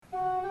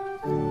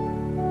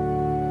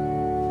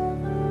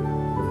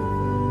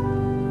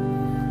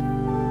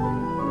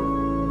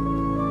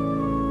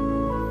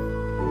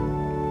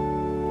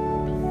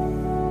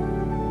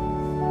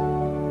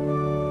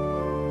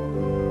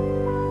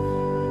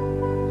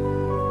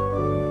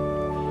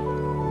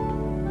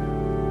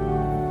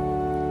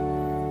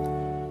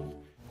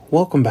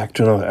Welcome back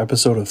to another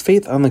episode of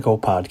Faith on the Go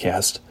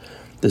podcast.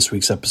 This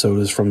week's episode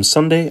is from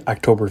Sunday,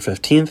 October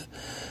 15th,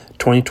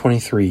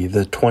 2023,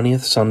 the 20th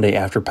Sunday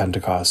after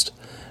Pentecost.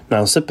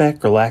 Now sit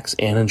back, relax,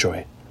 and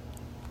enjoy.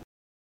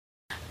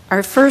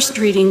 Our first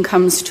reading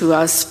comes to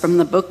us from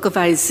the book of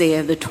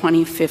Isaiah, the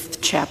 25th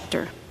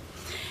chapter.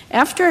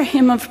 After a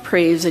hymn of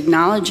praise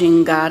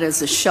acknowledging God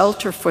as a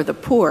shelter for the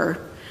poor,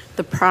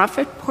 the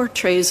prophet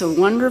portrays a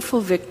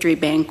wonderful victory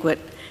banquet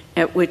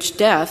at which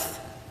death,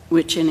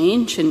 which in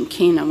ancient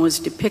Canaan was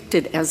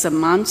depicted as a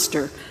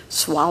monster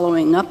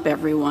swallowing up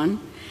everyone,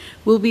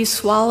 will be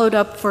swallowed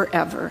up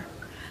forever.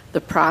 The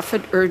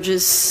prophet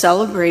urges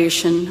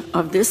celebration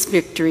of this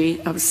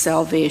victory of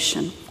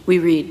salvation. We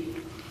read,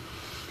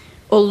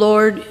 "O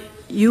Lord,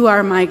 you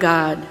are my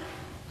God.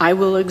 I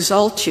will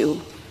exalt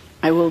you.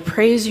 I will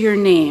praise your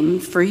name,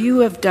 for you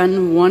have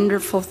done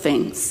wonderful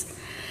things,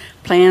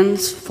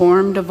 plans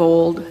formed of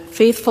old,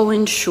 faithful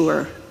and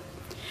sure.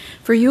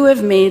 For you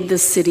have made the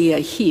city a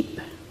heap,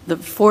 the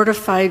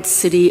fortified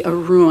city a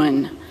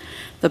ruin,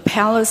 the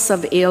palace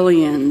of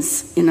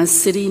aliens in a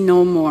city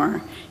no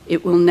more.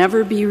 It will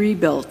never be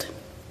rebuilt.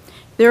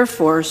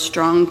 Therefore,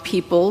 strong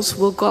peoples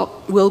will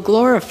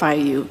glorify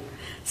you.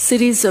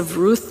 Cities of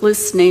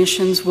ruthless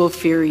nations will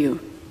fear you.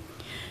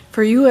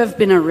 For you have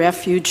been a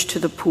refuge to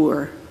the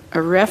poor,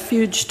 a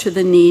refuge to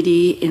the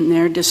needy in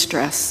their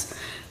distress,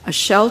 a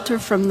shelter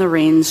from the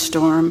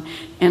rainstorm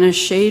and a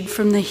shade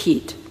from the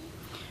heat.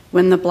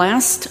 When the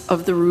blast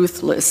of the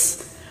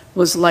ruthless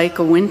was like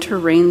a winter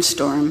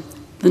rainstorm,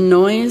 the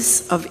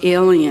noise of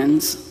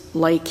aliens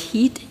like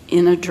heat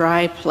in a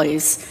dry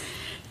place,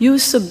 you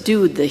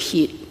subdued the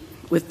heat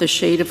with the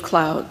shade of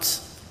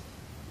clouds.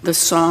 The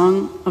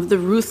song of the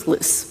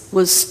ruthless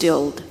was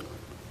stilled.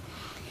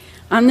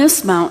 On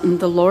this mountain,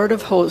 the Lord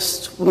of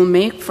hosts will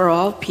make for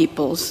all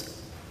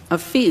peoples a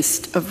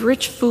feast of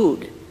rich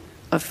food,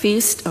 a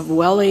feast of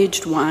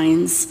well-aged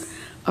wines,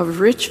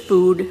 of rich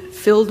food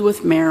filled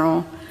with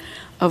marrow,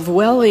 of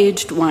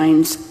well-aged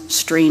wines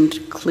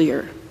strained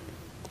clear.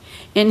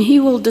 And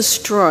he will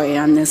destroy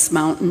on this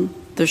mountain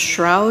the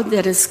shroud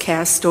that is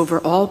cast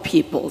over all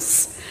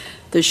peoples,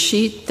 the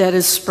sheet that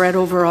is spread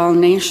over all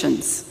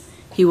nations.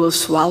 He will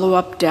swallow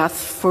up death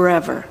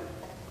forever.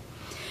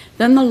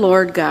 Then the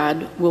Lord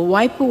God will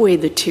wipe away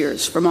the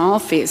tears from all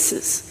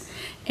faces,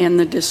 and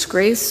the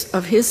disgrace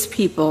of his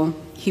people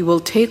he will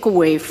take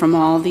away from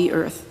all the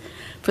earth,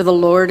 for the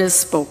Lord has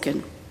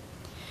spoken.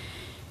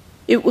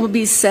 It will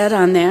be said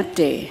on that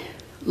day,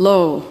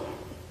 Lo,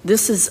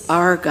 this is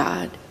our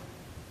God.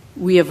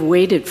 We have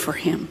waited for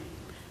him,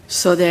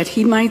 so that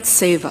he might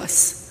save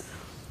us.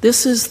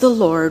 This is the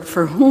Lord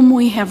for whom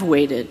we have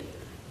waited.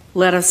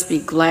 Let us be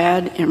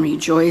glad and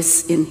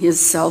rejoice in his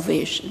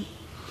salvation.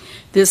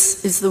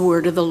 This is the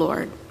word of the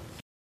Lord.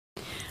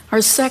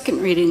 Our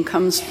second reading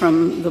comes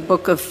from the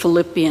book of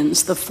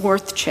Philippians, the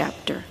 4th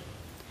chapter.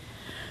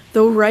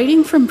 Though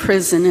writing from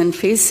prison and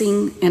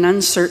facing an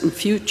uncertain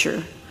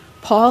future,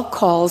 Paul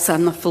calls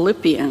on the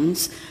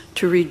Philippians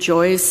to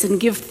rejoice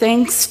and give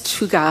thanks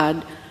to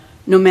God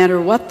no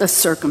matter what the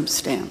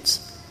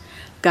circumstance.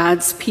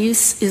 God's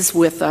peace is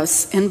with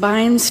us and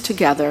binds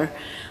together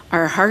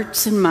our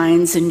hearts and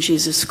minds in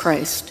Jesus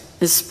Christ,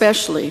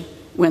 especially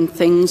when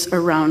things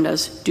around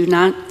us do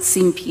not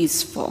seem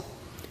peaceful.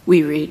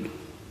 We read,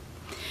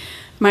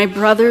 My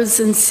brothers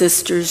and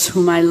sisters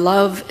whom I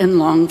love and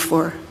long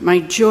for, my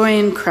joy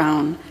and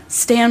crown,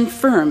 stand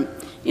firm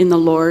in the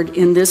Lord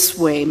in this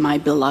way, my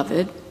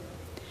beloved.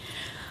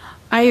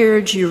 I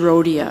urge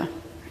Euodia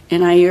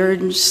and I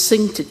urge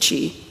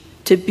Syntyche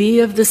to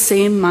be of the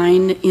same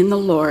mind in the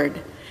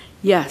Lord.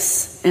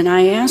 Yes, and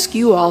I ask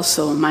you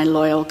also, my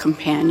loyal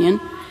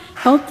companion,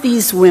 help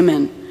these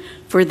women,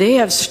 for they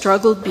have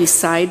struggled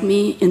beside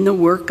me in the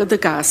work of the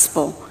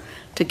gospel,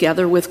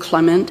 together with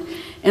Clement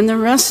and the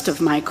rest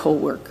of my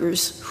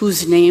co-workers,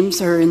 whose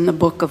names are in the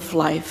book of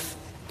life.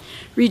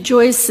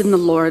 Rejoice in the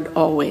Lord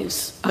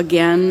always.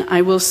 Again,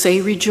 I will say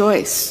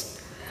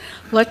rejoice.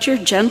 Let your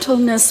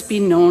gentleness be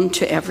known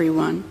to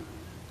everyone.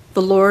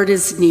 The Lord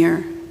is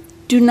near.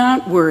 Do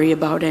not worry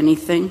about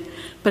anything,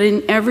 but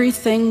in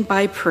everything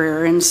by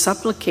prayer and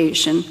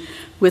supplication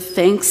with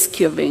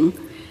thanksgiving,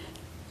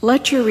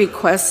 let your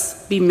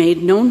requests be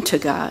made known to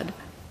God,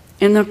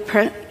 and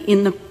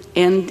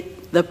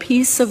the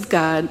peace of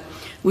God,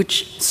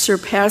 which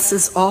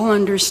surpasses all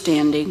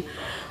understanding,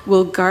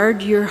 will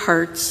guard your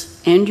hearts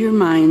and your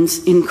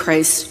minds in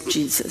Christ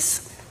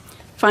Jesus.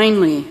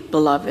 Finally,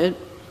 beloved,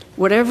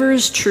 whatever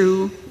is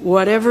true,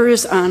 whatever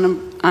is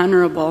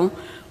honorable,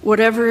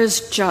 whatever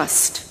is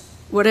just,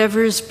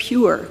 whatever is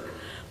pure,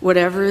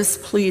 whatever is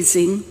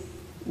pleasing,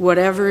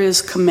 whatever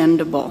is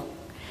commendable,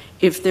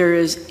 if there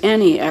is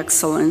any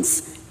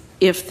excellence,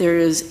 if there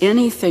is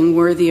anything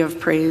worthy of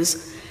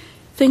praise,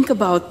 think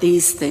about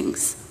these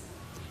things.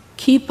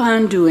 Keep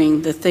on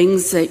doing the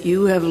things that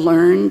you have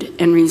learned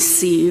and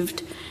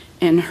received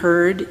and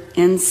heard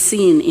and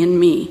seen in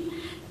me,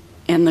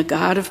 and the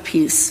God of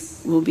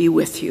peace will be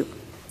with you.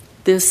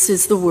 This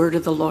is the word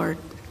of the Lord.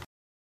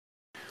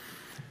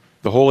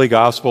 The Holy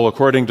Gospel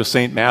according to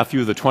St.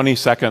 Matthew, the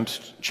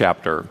 22nd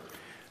chapter.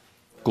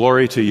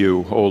 Glory to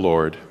you, O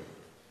Lord.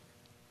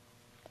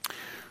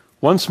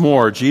 Once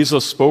more,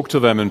 Jesus spoke to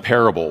them in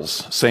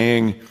parables,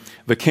 saying,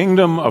 "The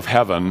kingdom of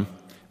heaven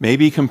may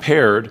be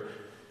compared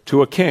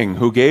to a king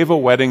who gave a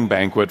wedding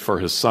banquet for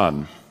his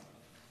son.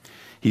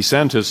 He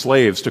sent his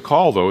slaves to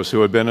call those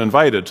who had been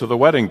invited to the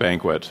wedding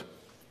banquet,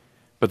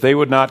 but they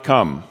would not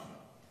come.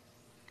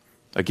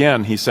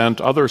 Again, he sent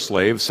other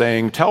slaves,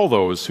 saying, 'Tell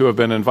those who have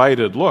been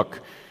invited,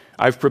 look,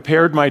 I've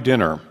prepared my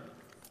dinner.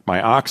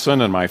 My oxen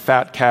and my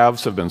fat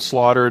calves have been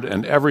slaughtered,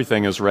 and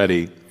everything is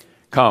ready.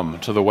 Come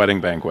to the wedding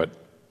banquet.'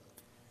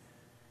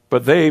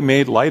 But they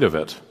made light of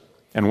it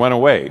and went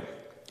away,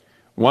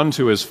 one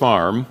to his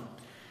farm,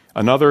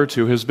 another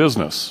to his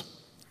business,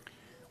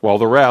 while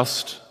the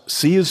rest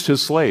seized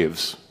his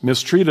slaves,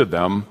 mistreated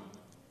them,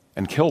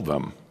 and killed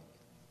them.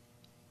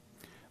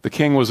 The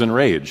king was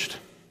enraged.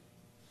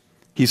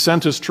 He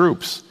sent his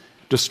troops,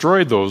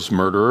 destroyed those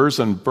murderers,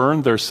 and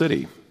burned their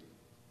city.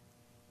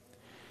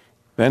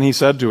 Then he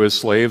said to his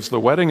slaves, 'The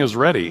wedding is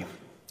ready,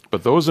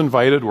 but those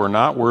invited were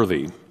not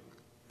worthy.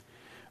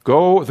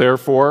 Go,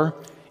 therefore,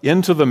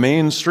 into the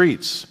main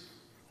streets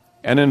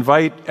and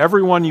invite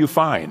everyone you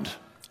find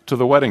to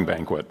the wedding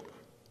banquet.'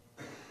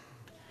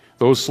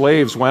 Those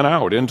slaves went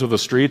out into the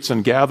streets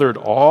and gathered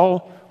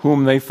all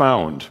whom they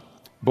found,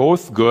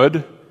 both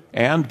good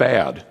and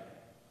bad.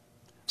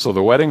 So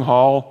the wedding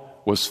hall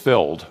was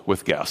filled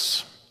with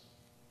guests.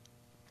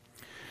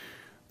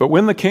 But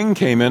when the king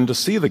came in to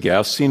see the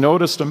guests, he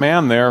noticed a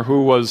man there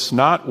who was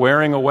not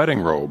wearing a wedding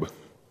robe.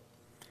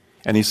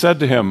 And he said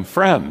to him,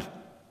 'Friend,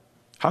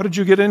 how did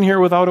you get in here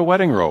without a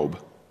wedding robe?'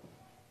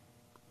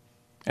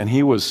 And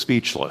he was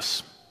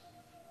speechless.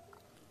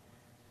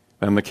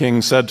 Then the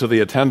king said to the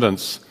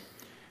attendants,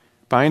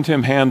 'Bind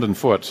him hand and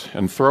foot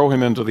and throw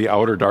him into the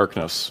outer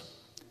darkness,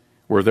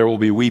 where there will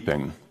be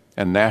weeping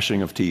and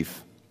gnashing of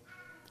teeth.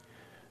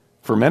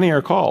 For many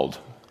are called,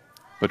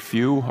 but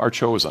few are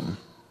chosen.'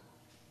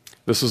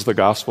 This is the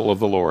gospel of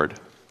the Lord.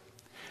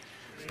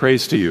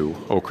 Praise to you,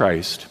 O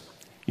Christ.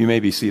 You may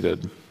be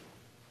seated.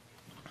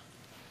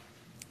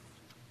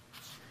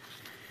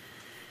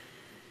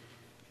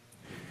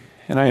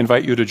 And I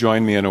invite you to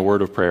join me in a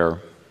word of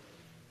prayer.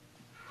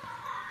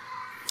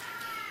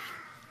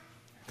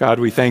 God,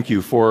 we thank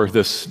you for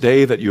this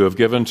day that you have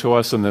given to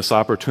us and this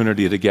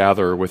opportunity to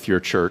gather with your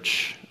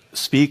church.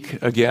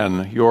 Speak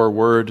again your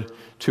word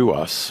to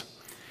us,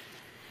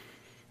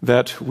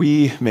 that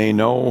we may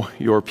know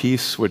your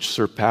peace which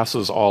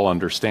surpasses all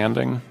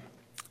understanding,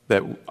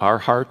 that our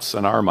hearts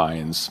and our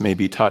minds may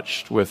be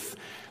touched with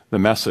the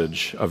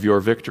message of your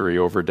victory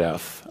over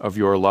death, of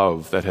your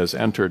love that has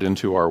entered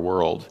into our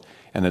world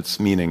and its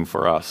meaning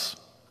for us.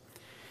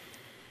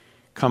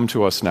 Come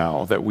to us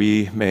now that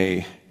we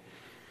may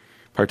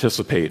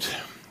participate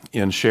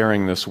in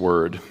sharing this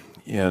word,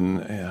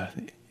 in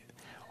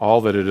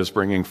all that it is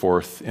bringing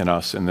forth in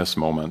us in this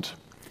moment.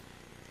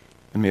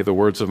 And may the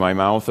words of my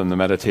mouth and the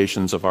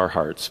meditations of our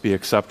hearts be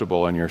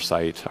acceptable in your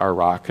sight, our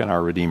rock and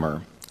our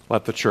redeemer.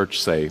 Let the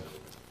church say,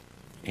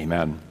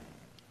 Amen.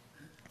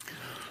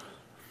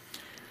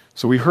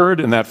 So we heard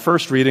in that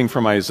first reading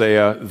from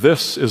Isaiah,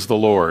 "This is the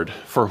Lord,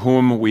 for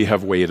whom we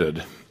have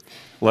waited.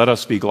 Let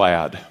us be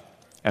glad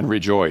and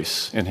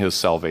rejoice in his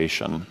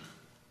salvation."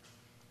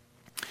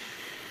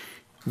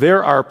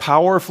 There are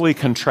powerfully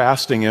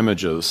contrasting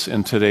images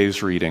in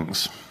today's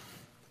readings.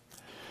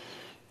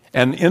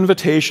 An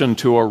invitation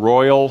to a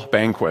royal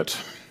banquet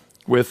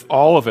with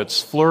all of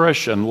its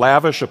flourish and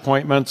lavish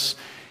appointments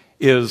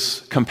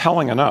is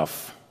compelling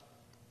enough.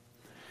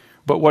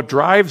 But what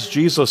drives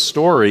Jesus'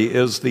 story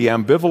is the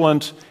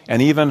ambivalent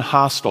and even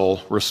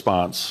hostile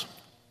response.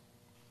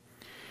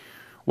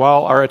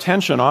 While our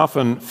attention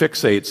often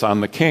fixates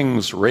on the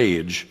king's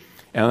rage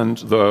and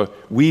the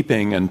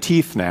weeping and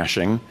teeth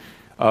gnashing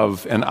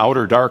of an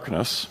outer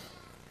darkness,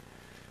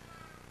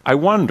 I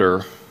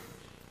wonder,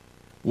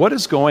 what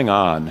is going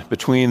on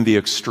between the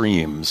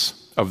extremes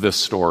of this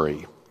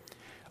story,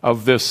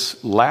 of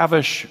this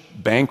lavish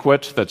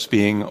banquet that's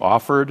being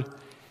offered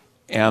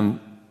and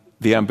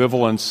the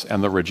ambivalence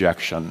and the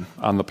rejection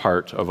on the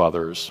part of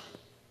others?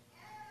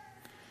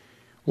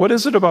 What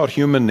is it about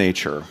human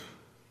nature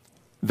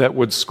that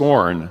would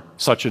scorn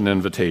such an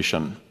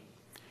invitation,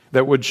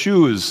 that would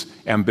choose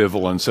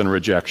ambivalence and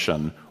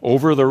rejection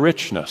over the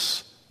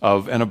richness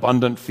of an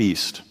abundant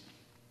feast?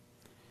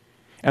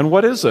 And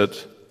what is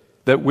it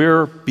that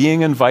we're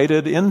being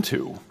invited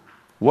into?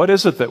 What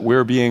is it that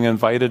we're being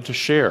invited to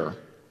share?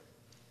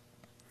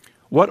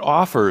 What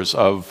offers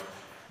of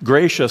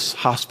gracious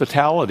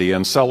hospitality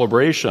and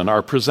celebration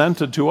are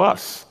presented to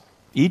us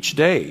each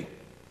day,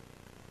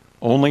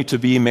 only to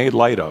be made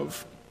light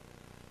of,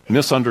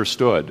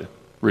 misunderstood,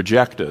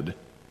 rejected,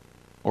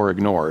 or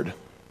ignored?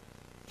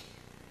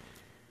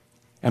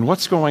 And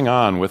what's going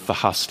on with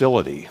the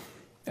hostility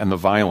and the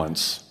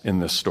violence in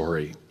this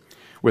story,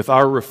 with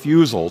our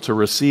refusal to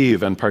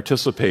receive and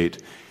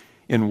participate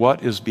in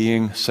what is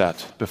being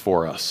set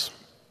before us?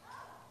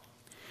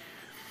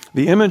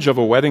 The image of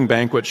a wedding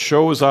banquet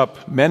shows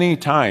up many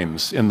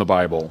times in the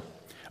Bible,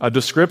 a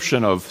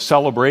description of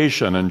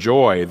celebration and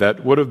joy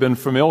that would have been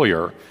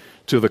familiar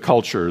to the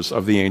cultures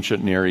of the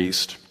ancient Near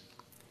East.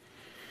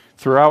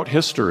 Throughout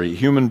history,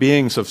 human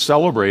beings have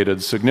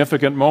celebrated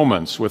significant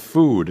moments with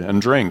food and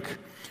drink,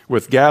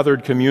 with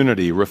gathered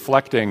community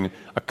reflecting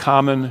a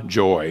common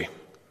joy.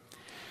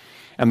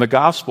 And the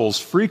Gospels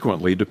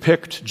frequently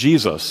depict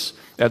Jesus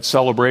at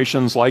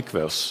celebrations like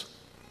this.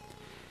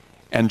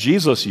 And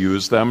Jesus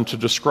used them to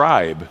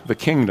describe the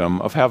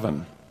kingdom of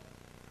heaven.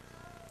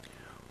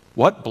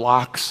 What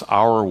blocks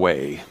our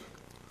way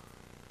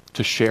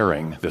to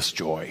sharing this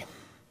joy?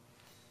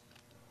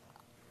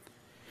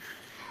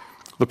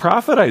 The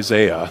prophet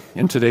Isaiah,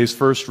 in today's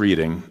first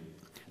reading,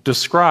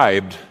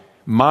 described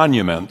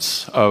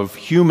monuments of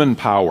human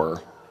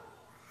power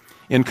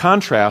in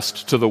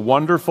contrast to the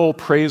wonderful,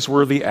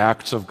 praiseworthy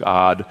acts of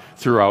God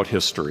throughout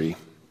history.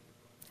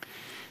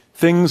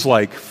 Things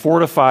like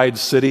fortified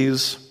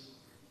cities,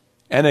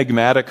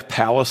 enigmatic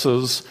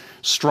palaces,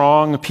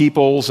 strong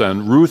peoples,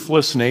 and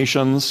ruthless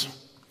nations,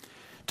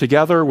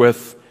 together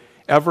with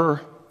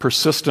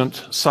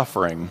ever-persistent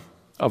suffering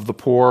of the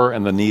poor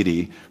and the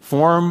needy,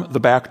 form the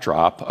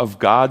backdrop of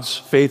God's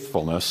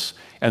faithfulness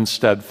and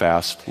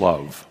steadfast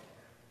love.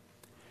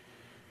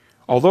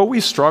 Although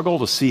we struggle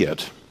to see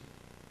it,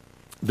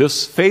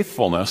 this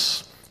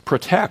faithfulness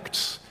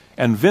protects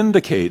and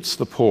vindicates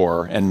the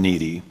poor and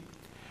needy,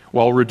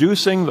 while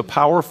reducing the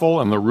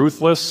powerful and the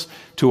ruthless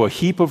to a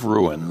heap of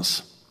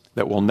ruins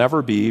that will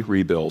never be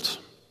rebuilt.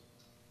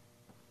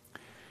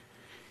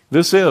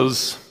 This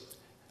is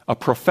a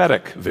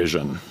prophetic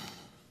vision,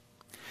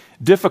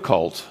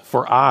 difficult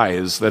for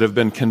eyes that have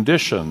been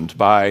conditioned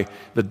by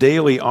the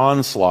daily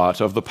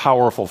onslaught of the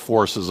powerful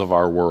forces of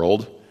our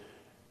world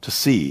to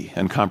see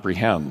and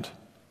comprehend.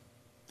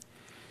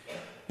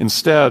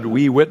 Instead,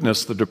 we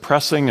witness the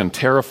depressing and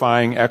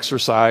terrifying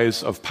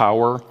exercise of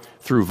power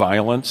through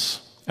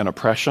violence and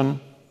oppression,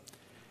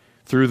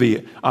 through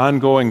the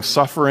ongoing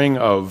suffering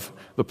of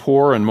the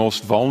poor and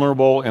most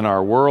vulnerable in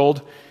our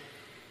world,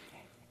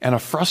 and a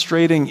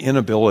frustrating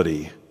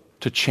inability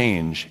to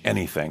change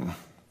anything,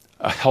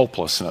 a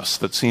helplessness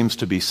that seems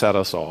to beset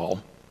us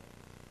all.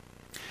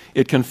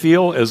 It can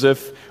feel as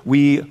if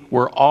we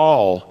were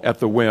all at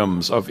the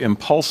whims of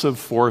impulsive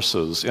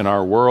forces in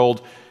our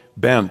world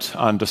bent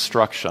on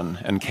destruction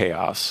and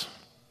chaos.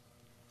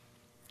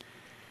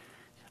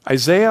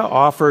 Isaiah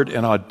offered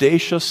an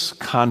audacious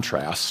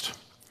contrast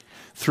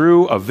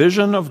through a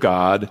vision of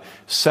God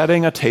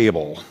setting a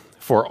table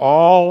for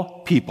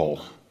all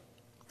people,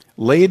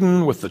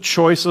 laden with the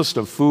choicest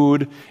of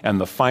food and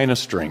the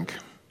finest drink.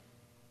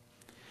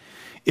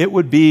 It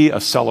would be a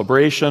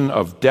celebration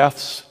of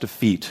death's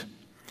defeat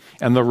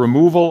and the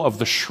removal of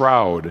the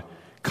shroud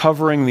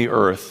covering the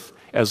earth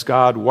as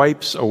God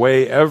wipes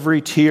away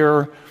every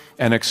tear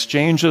and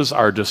exchanges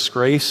our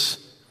disgrace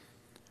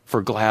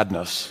for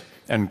gladness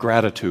and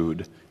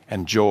gratitude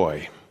and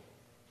joy.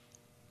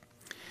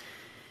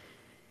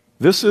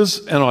 This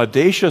is an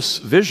audacious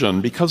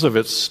vision because of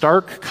its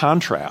stark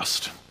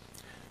contrast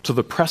to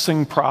the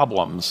pressing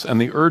problems and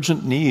the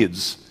urgent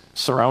needs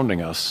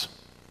surrounding us.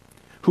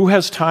 Who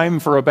has time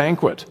for a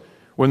banquet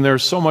when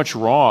there's so much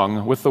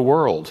wrong with the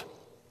world?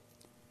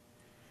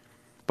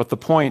 But the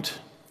point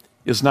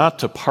is not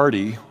to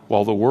party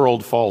while the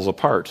world falls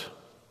apart.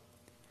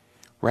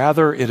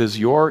 Rather, it is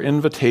your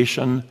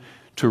invitation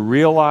to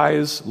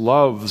realize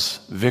love's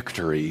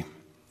victory,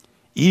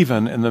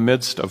 even in the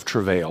midst of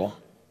travail.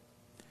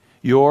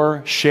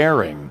 Your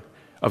sharing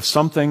of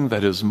something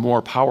that is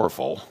more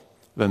powerful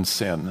than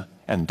sin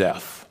and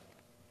death.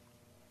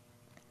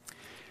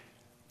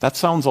 That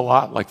sounds a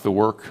lot like the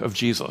work of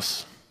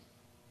Jesus.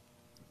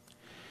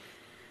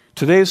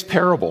 Today's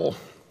parable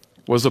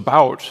was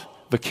about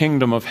the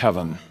kingdom of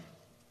heaven.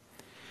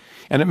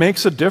 And it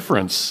makes a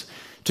difference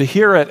to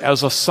hear it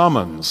as a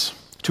summons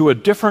to a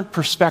different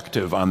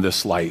perspective on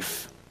this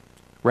life,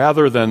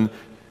 rather than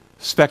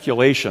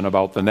speculation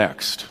about the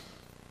next.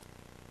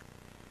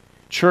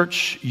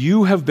 Church,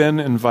 you have been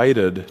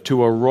invited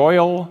to a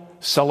royal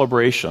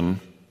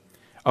celebration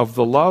of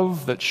the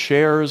love that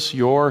shares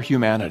your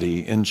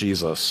humanity in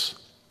Jesus,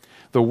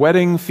 the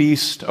wedding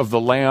feast of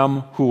the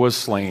Lamb who was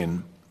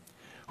slain,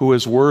 who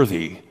is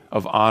worthy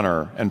of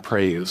honor and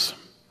praise.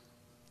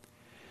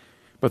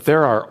 But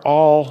there are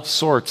all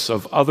sorts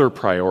of other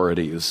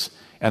priorities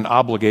and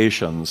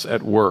obligations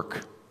at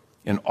work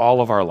in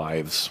all of our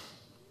lives.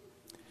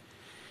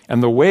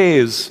 And the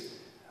ways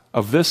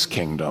of this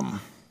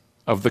kingdom,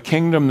 of the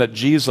kingdom that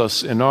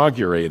Jesus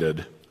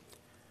inaugurated,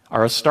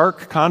 are a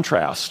stark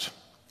contrast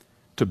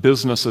to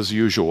business as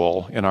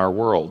usual in our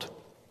world.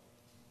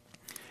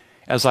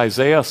 As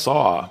Isaiah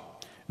saw,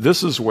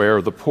 this is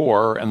where the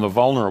poor and the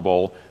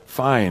vulnerable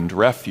find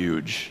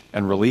refuge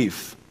and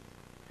relief,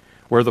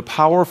 where the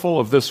powerful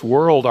of this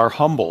world are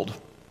humbled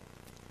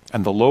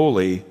and the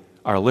lowly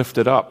are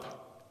lifted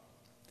up,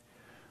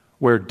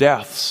 where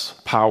death's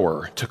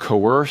power to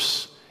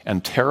coerce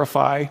and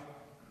terrify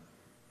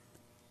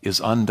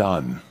is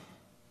undone.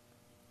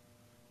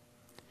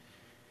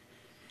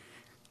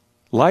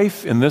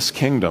 Life in this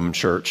kingdom,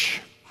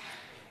 church,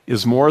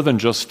 is more than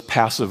just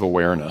passive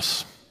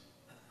awareness.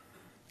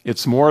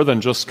 It's more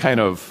than just kind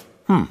of,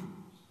 well,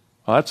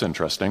 that's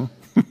interesting.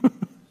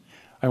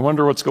 I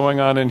wonder what's going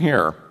on in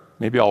here.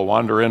 Maybe I'll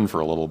wander in for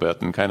a little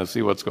bit and kind of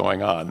see what's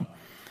going on.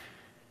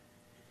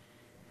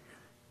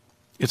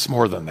 It's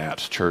more than that,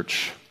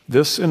 church.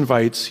 This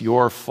invites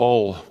your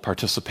full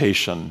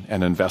participation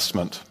and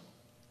investment.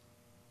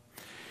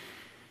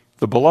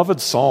 The beloved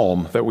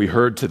psalm that we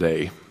heard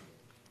today,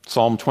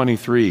 Psalm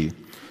 23,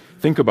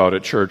 think about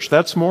it, church.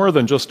 That's more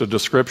than just a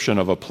description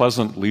of a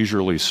pleasant,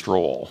 leisurely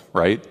stroll,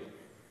 right?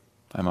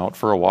 I'm out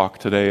for a walk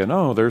today,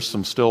 and there's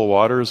some still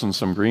waters and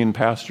some green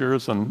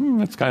pastures,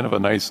 and it's kind of a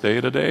nice day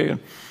today, and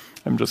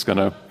I'm just going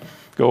to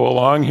go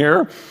along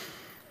here.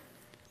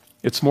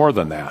 It's more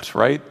than that,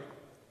 right?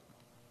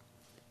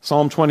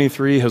 Psalm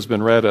 23 has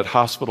been read at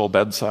hospital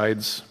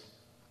bedsides,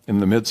 in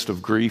the midst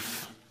of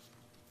grief,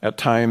 at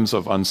times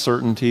of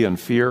uncertainty and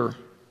fear,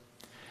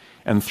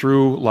 and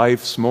through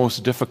life's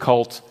most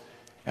difficult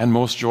and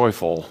most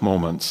joyful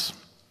moments.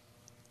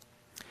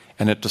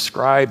 And it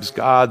describes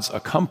God's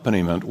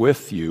accompaniment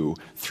with you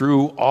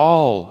through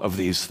all of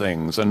these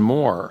things and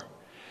more,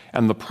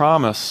 and the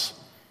promise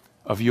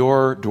of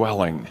your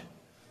dwelling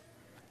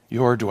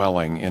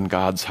in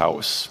God's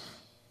house,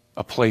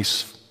 a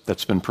place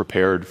that's been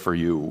prepared for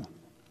you.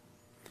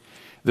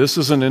 This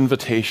is an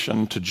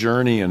invitation to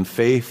journey in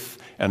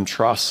faith and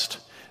trust,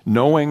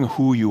 knowing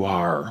who you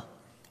are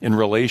in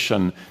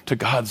relation to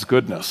God's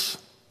goodness,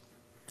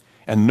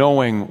 and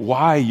knowing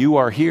why you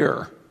are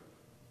here,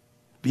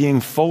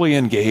 being fully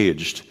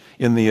engaged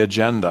in the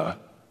agenda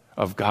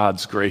of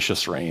God's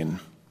gracious reign.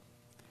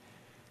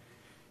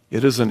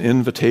 It is an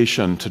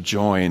invitation to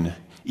join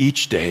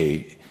each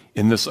day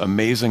in this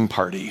amazing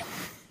party,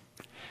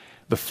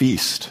 the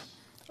feast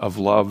of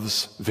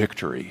love's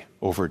victory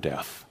over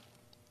death.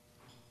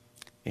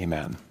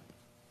 Amen.